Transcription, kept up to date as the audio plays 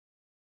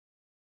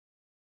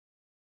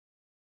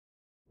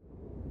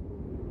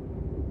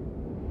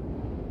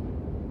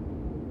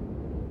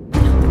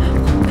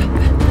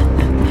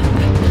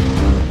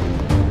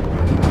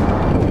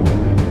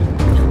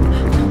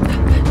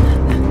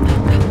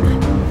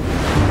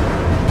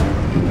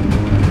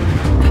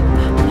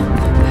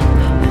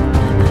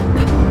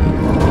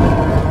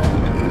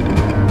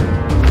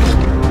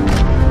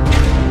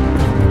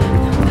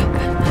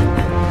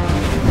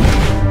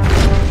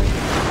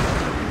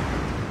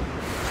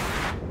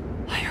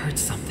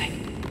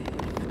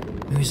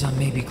Muzan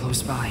may be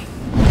close by.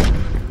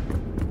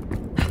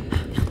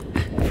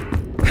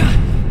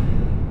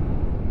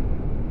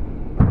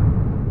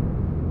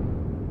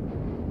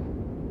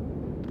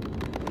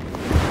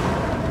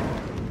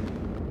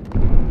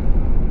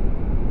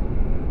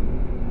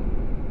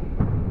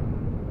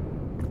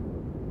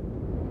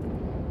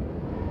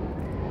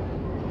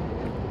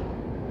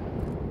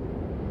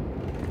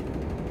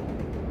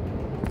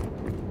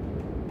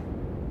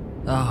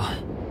 Oh,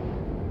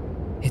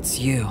 it's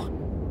you.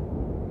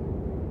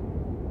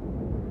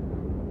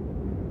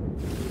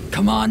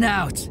 Come on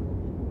out!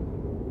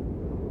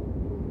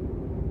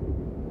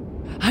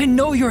 I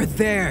know you're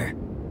there!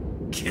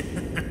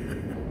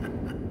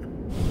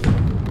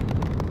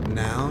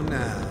 Now.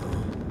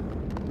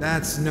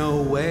 That's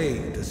no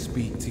way to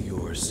speak to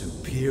your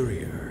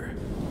superior.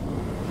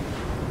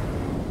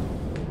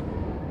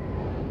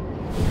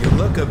 You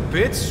look a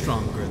bit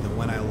stronger than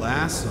when I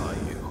last saw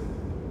you.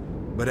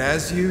 But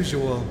as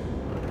usual,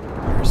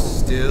 you're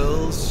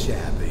still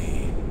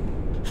shabby.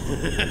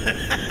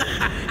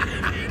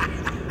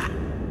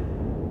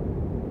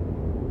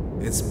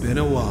 It's been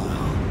a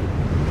while.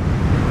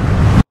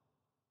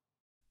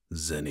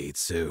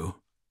 Zenitsu.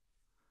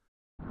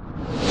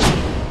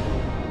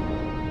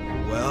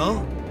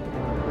 Well,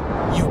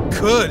 you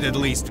could at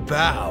least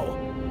bow.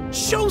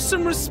 Show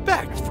some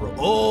respect for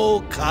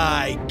old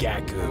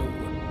Kaigaku.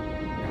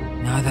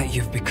 Now that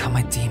you've become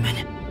a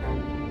demon,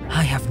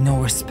 I have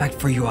no respect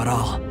for you at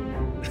all.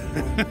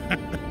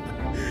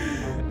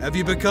 Have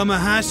you become a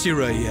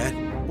Hashira yet?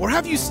 Or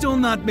have you still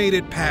not made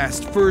it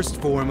past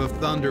first form of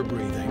thunder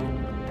breathing?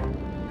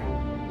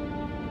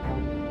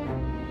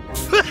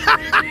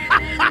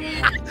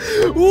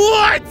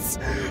 What?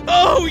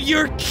 Oh,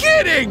 you're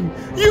kidding!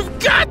 You've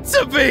got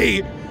to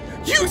be!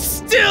 You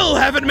still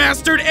haven't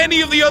mastered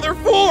any of the other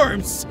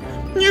forms!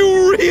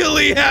 You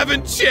really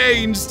haven't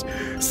changed!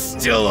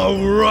 Still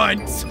a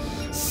runt!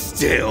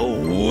 Still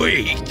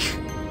weak!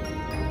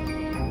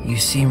 You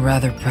seem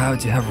rather proud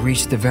to have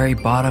reached the very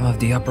bottom of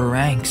the upper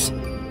ranks.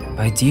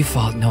 By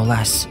default, no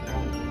less.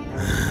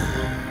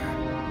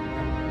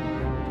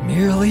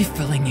 Merely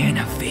filling in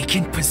a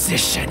vacant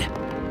position.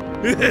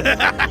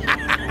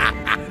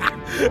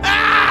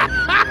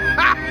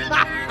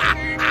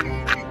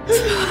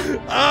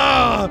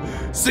 Oh,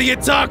 so you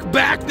talk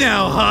back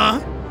now, huh?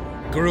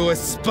 Grew a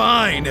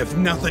spine, if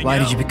nothing Why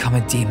else. did you become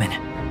a demon?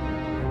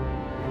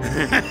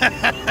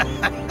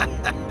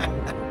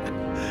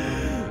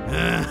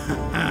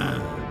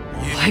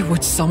 Why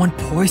would someone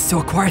poised to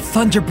acquire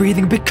thunder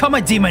breathing become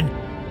a demon?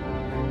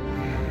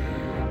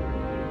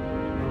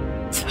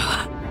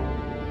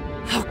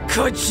 How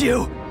could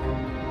you?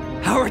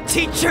 Our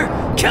teacher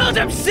killed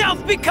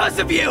himself because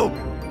of you!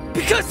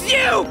 Because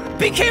you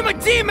became a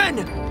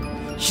demon!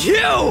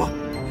 You!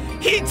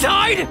 He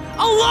died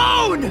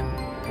alone!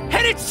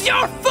 And it's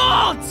your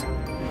fault!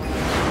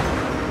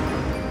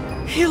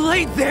 He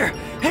laid there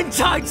and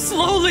died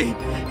slowly,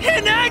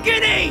 in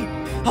agony!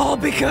 All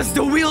because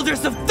the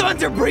wielders of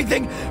thunder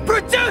breathing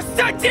produced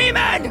a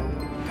demon!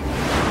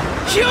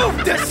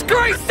 You've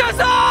disgraced us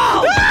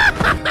all!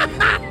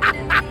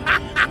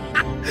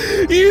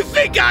 You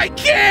think I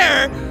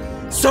care?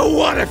 So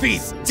what if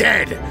he's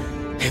dead?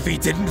 If he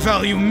didn't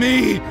value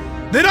me,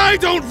 then I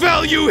don't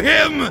value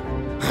him!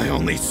 I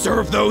only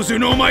serve those who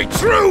know my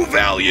true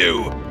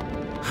value!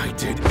 I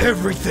did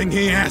everything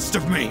he asked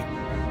of me.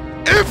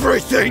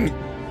 Everything!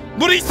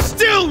 But he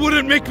still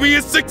wouldn't make me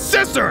his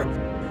successor!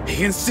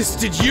 He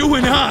insisted you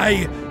and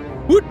I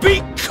would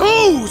be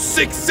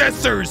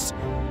co-successors!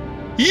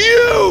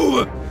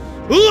 You!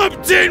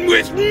 Lumped in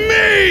with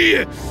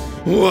me!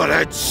 What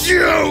a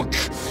joke!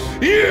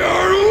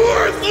 You're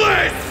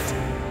worthless!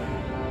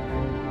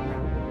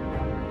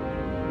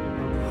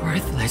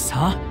 Worthless,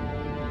 huh?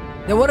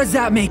 Now what does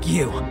that make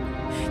you?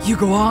 You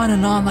go on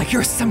and on like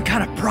you're some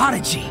kind of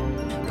prodigy.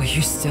 But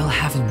you still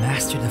haven't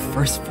mastered the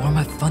first form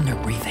of thunder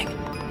breathing,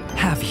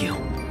 have you?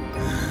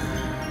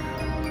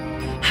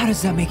 How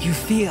does that make you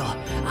feel?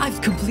 I've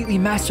completely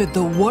mastered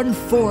the one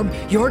form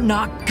you're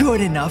not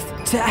good enough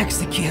to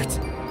execute.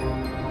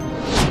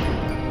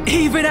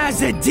 Even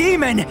as a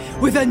demon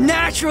with a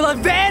natural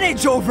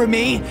advantage over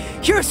me,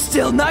 you're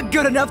still not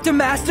good enough to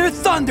master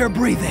thunder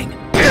breathing.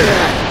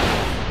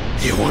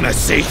 You wanna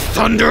see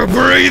thunder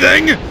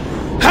breathing?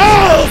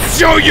 I'll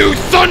show you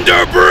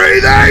thunder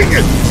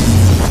breathing!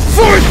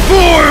 Fourth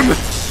form!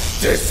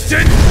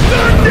 Distant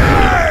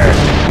thunder!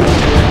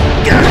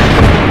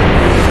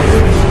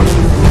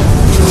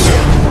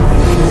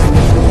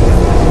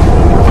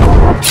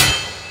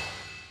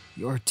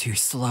 You're too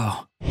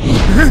slow.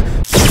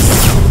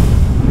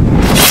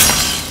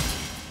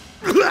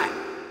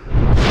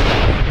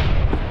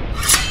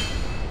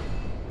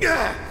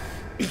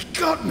 He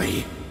got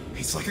me!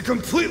 He's like a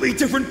completely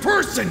different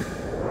person!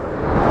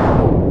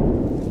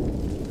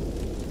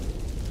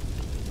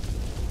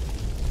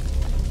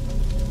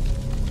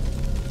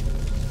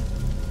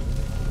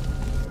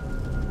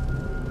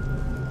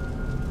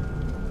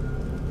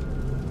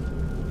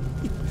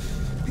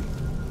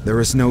 There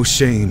is no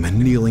shame in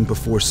kneeling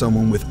before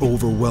someone with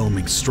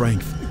overwhelming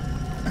strength.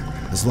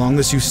 As long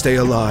as you stay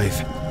alive,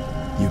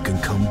 you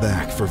can come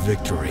back for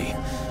victory.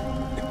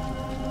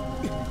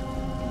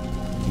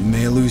 You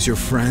may lose your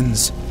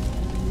friends,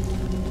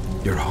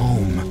 your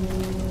home,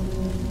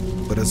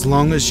 but as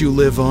long as you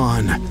live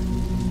on,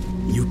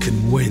 you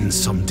can win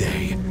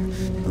someday.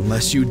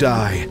 Unless you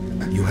die,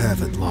 you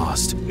haven't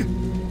lost.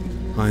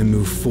 I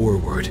move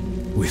forward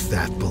with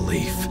that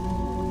belief.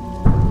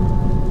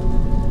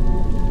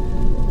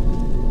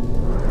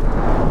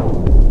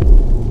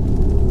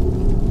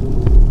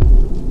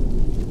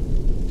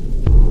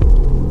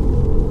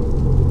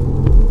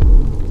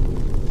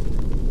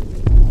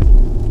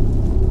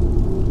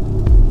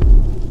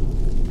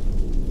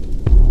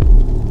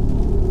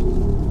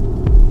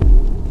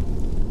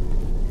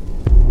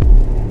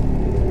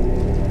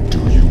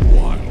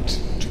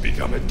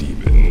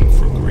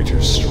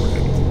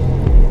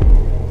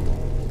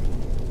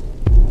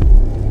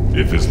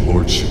 If his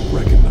lordship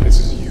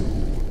recognizes you,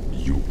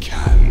 you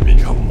can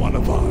become one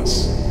of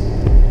us.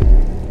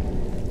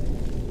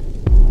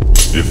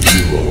 If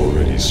you are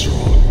already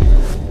strong,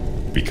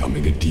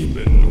 becoming a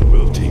demon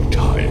will take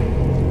time,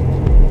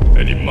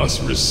 and he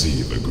must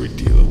receive a great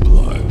deal of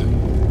blood.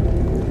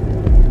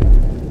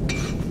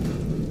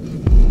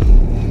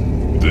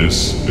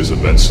 This is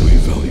immensely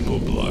valuable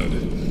blood.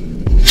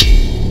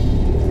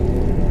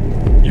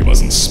 You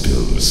mustn't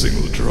spill a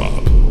single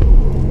drop.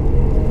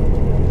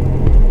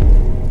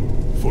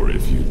 For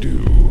if you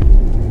do,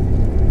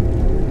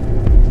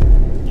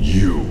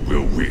 you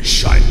will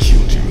wish I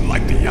killed you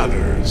like the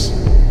others.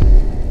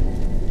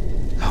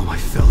 How I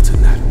felt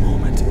in that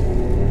moment.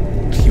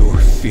 Pure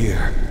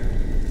fear.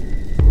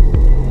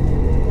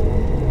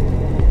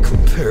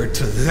 Compared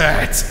to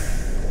that,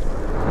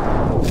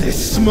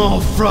 this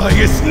small fry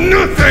is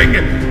nothing!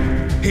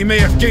 He may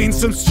have gained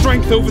some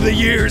strength over the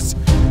years,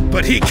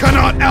 but he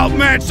cannot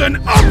outmatch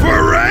an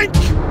upper rank!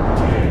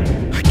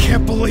 I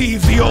can't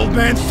believe the old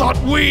man thought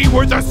we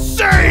were the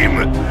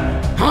same!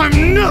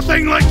 I'm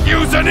nothing like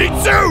you,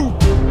 Zenitsu!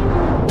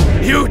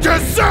 You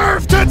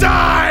deserve to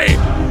die!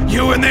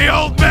 You and the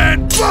old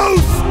man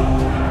both!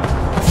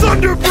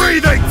 Thunder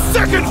breathing,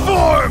 second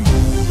form!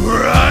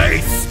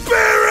 Right spirit!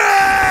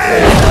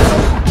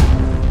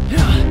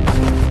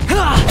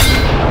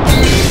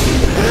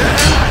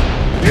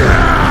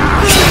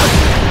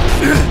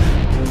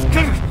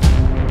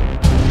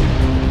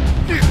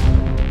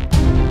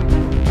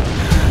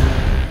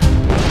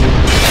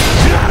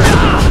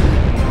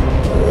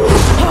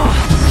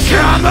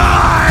 Come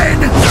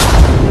on!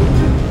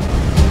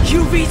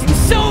 You've eaten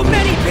so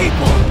many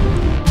people!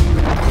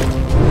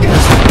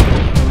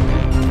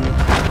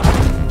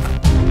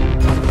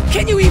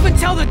 Can you even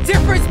tell the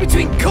difference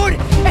between good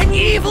and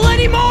evil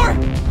anymore?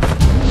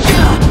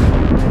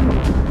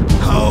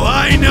 Oh,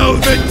 I know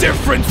the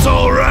difference,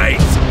 all right!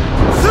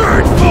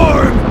 Third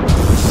form!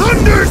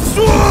 Thunder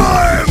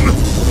Swarm!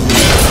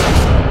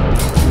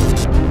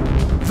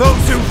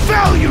 Those who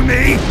value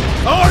me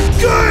are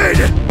good!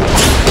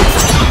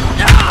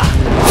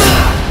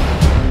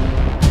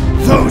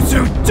 Those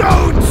who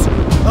don't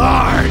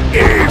are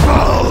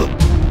evil!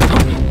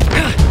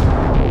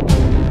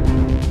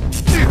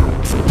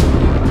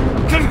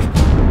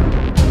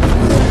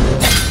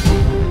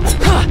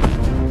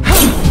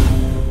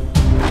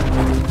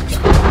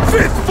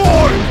 Fifth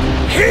form!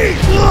 Heat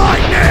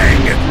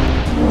lightning!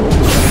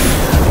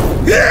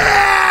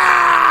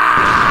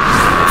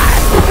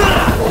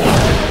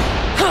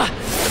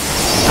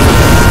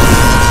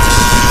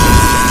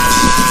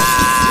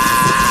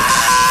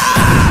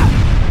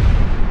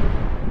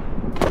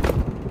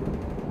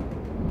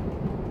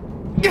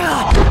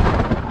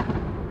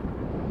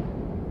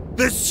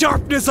 The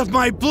sharpness of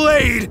my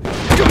blade,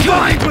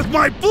 combined with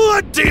my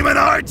blood demon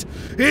art,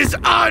 is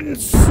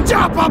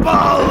unstoppable!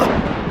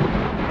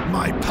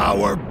 My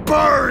power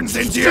burns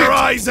into your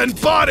eyes and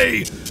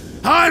body!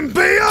 I'm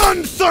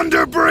beyond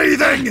thunder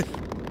breathing!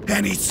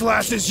 Any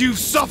slashes you've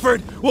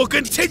suffered will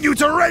continue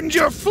to rend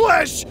your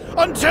flesh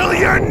until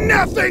you're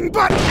nothing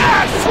but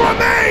ash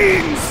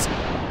remains!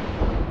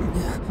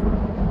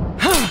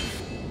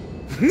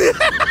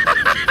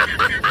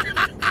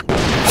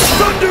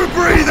 Thunder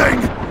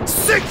breathing!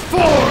 Sixth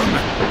form!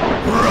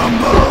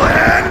 Rumble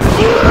and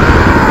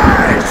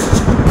flash!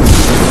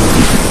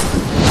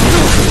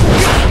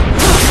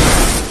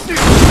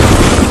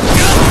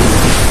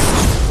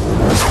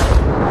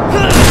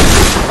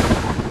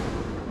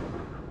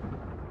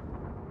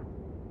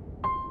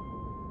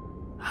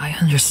 I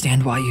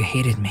understand why you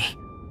hated me.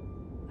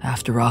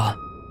 After all,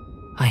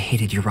 I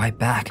hated you right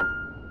back.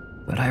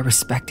 But I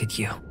respected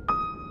you.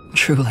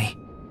 Truly.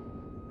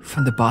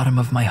 From the bottom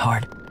of my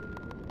heart.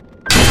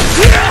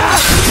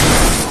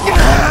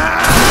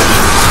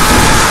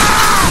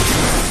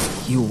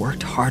 You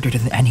worked harder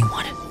than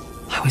anyone.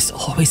 I was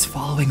always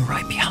following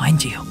right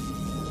behind you.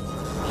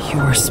 You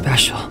were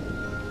special.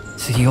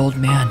 To the old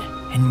man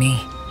and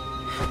me.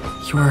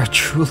 You are a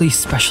truly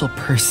special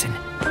person.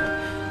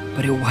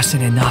 But it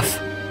wasn't enough.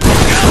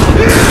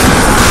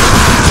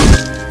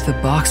 The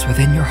box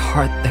within your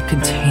heart that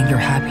contained your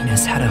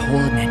happiness had a hole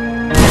in it.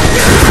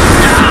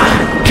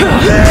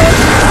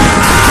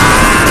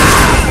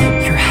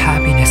 Your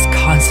happiness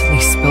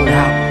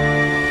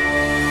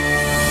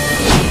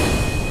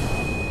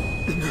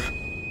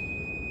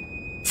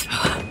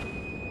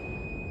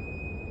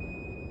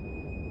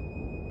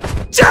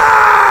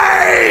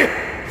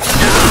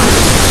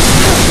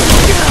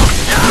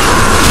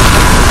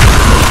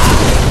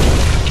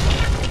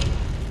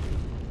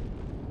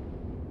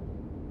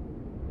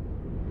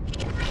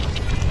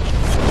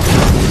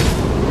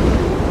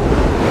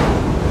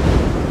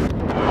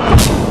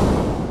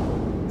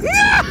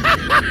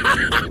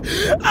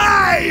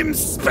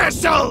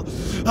special!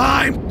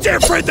 I'm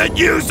different than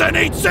you,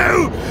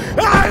 Zenitsu!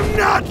 I'm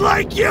not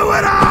like you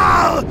at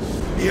all!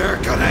 You're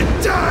gonna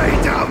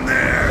die down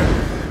there,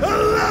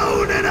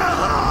 alone in a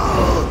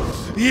hole!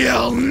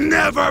 You'll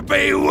never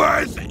be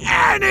worth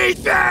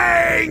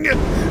anything!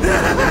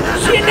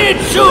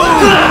 Zenitsu!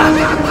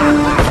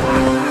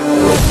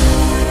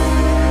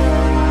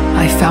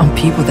 I found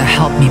people that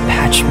helped me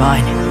patch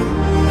mine,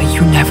 but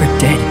you never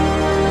did.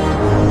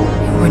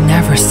 You were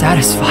never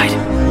satisfied.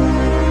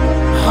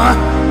 Huh?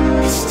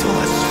 He still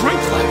has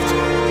strength left.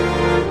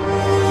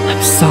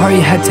 I'm sorry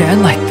it had to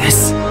end like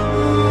this.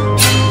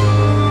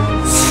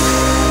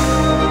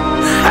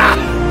 Ha!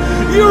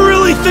 You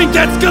really think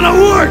that's gonna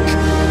work?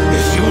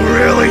 If you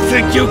really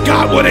think you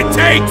got what it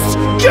takes,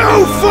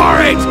 go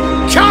for it!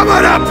 Come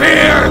on up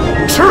here!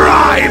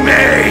 Try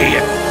me!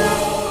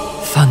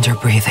 Thunder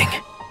breathing.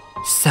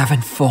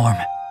 7th form.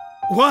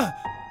 What?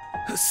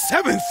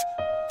 7th?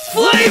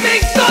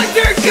 Flaming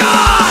Thunder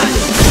God!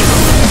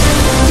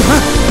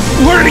 Huh?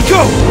 Where did he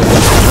go?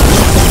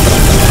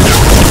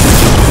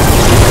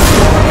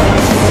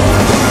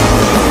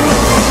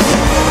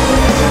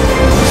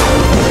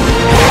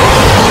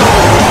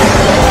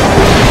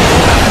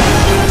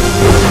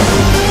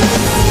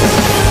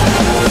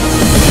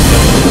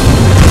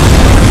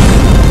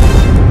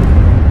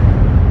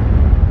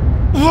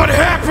 What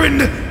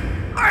happened?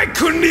 I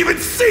couldn't even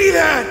see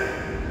that!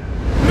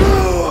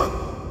 No!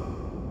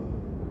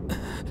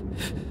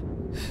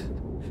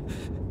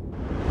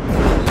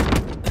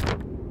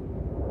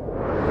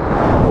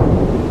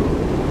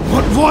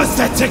 What was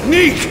that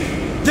technique?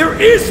 There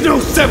is no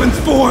 7th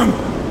form!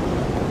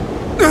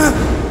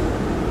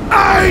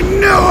 I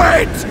knew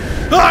it!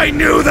 I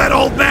knew that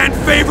old man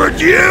favored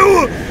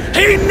you!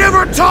 He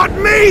never taught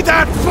me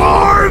that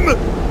form!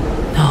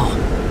 No.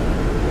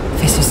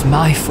 This is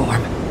my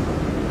form.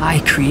 I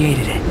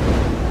created it.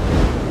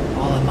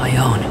 All on my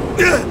own.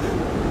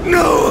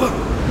 No!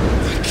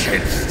 I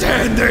can't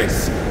stand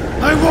this!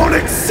 I won't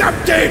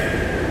accept it!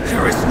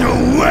 There is no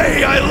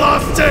way I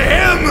lost to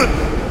him!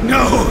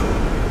 No!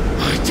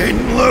 I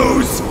didn't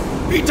lose!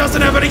 He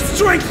doesn't have any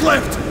strength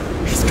left!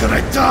 He's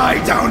gonna die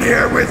down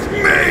here with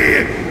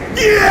me!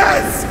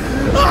 Yes!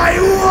 I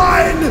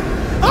won!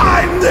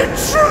 I'm the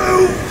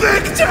true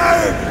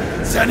victor!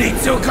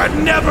 Zenitsu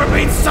could never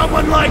beat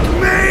someone like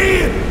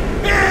me!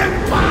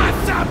 Impossible!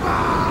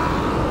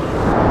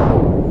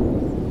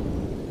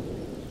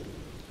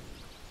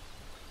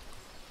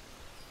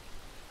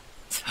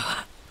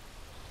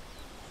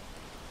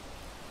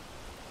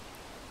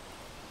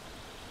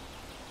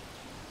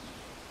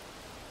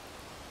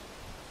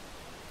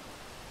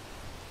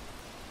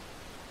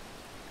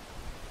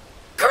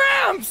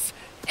 Gramps!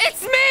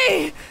 It's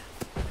me!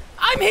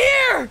 I'm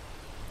here!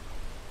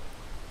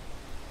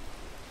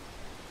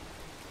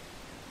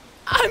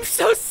 I'm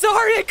so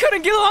sorry I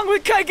couldn't get along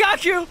with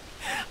Kaigaku!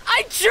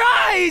 I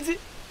tried!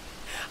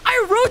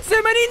 I wrote to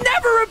him and he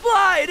never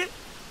replied!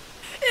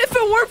 If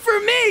it weren't for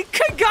me,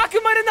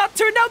 Kaigaku might have not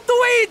turned out the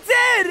way he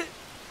did!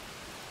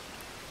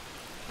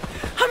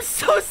 I'm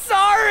so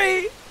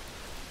sorry!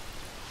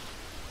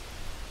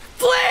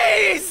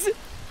 Please!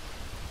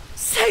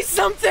 Say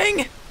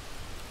something!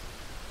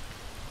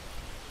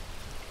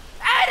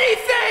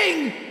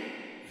 Anything!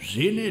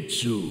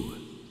 Zenitsu,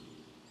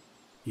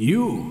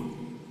 you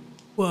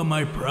were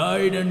my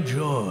pride and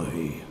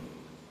joy.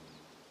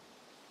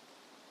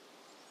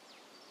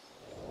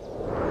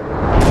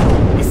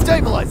 He's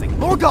stabilizing!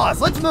 More gauze,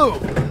 let's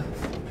move!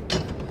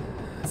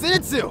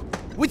 Zenitsu!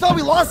 We thought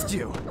we lost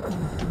you!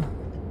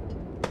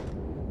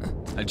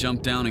 I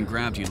jumped down and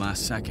grabbed you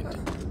last second.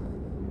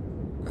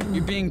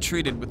 You're being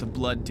treated with a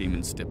blood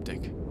demon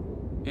styptic.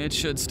 It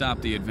should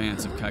stop the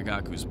advance of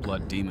Kaigaku's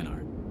blood demon art.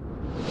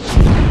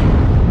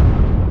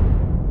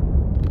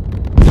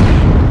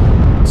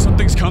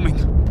 Something's coming.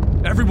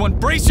 Everyone,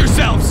 brace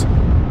yourselves!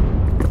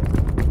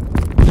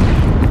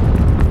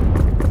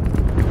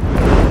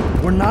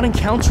 We're not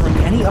encountering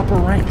any upper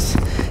ranks.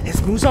 Is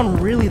Muzan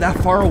really that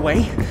far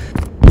away?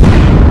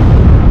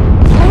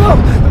 Whoa!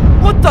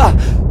 What the?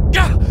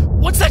 Yeah,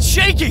 what's that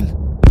shaking?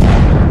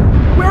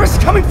 Where is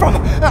it coming from?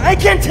 I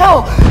can't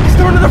tell! Is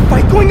there another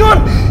fight going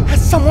on?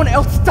 Has someone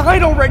else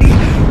died already?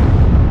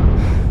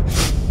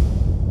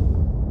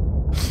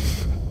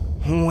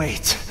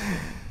 Wait.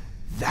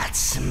 That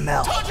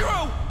smell.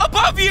 Tanjiro!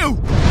 Above you!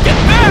 Get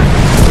back!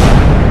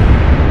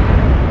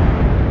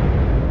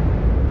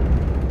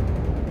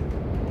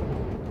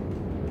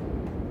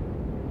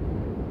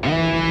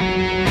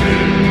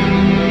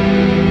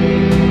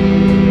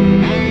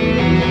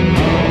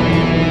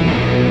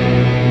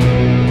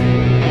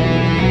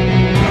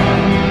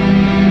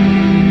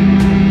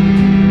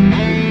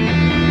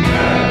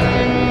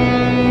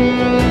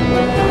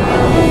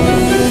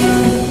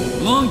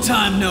 Long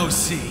time no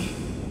see,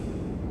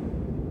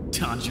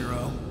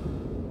 Tanjiro.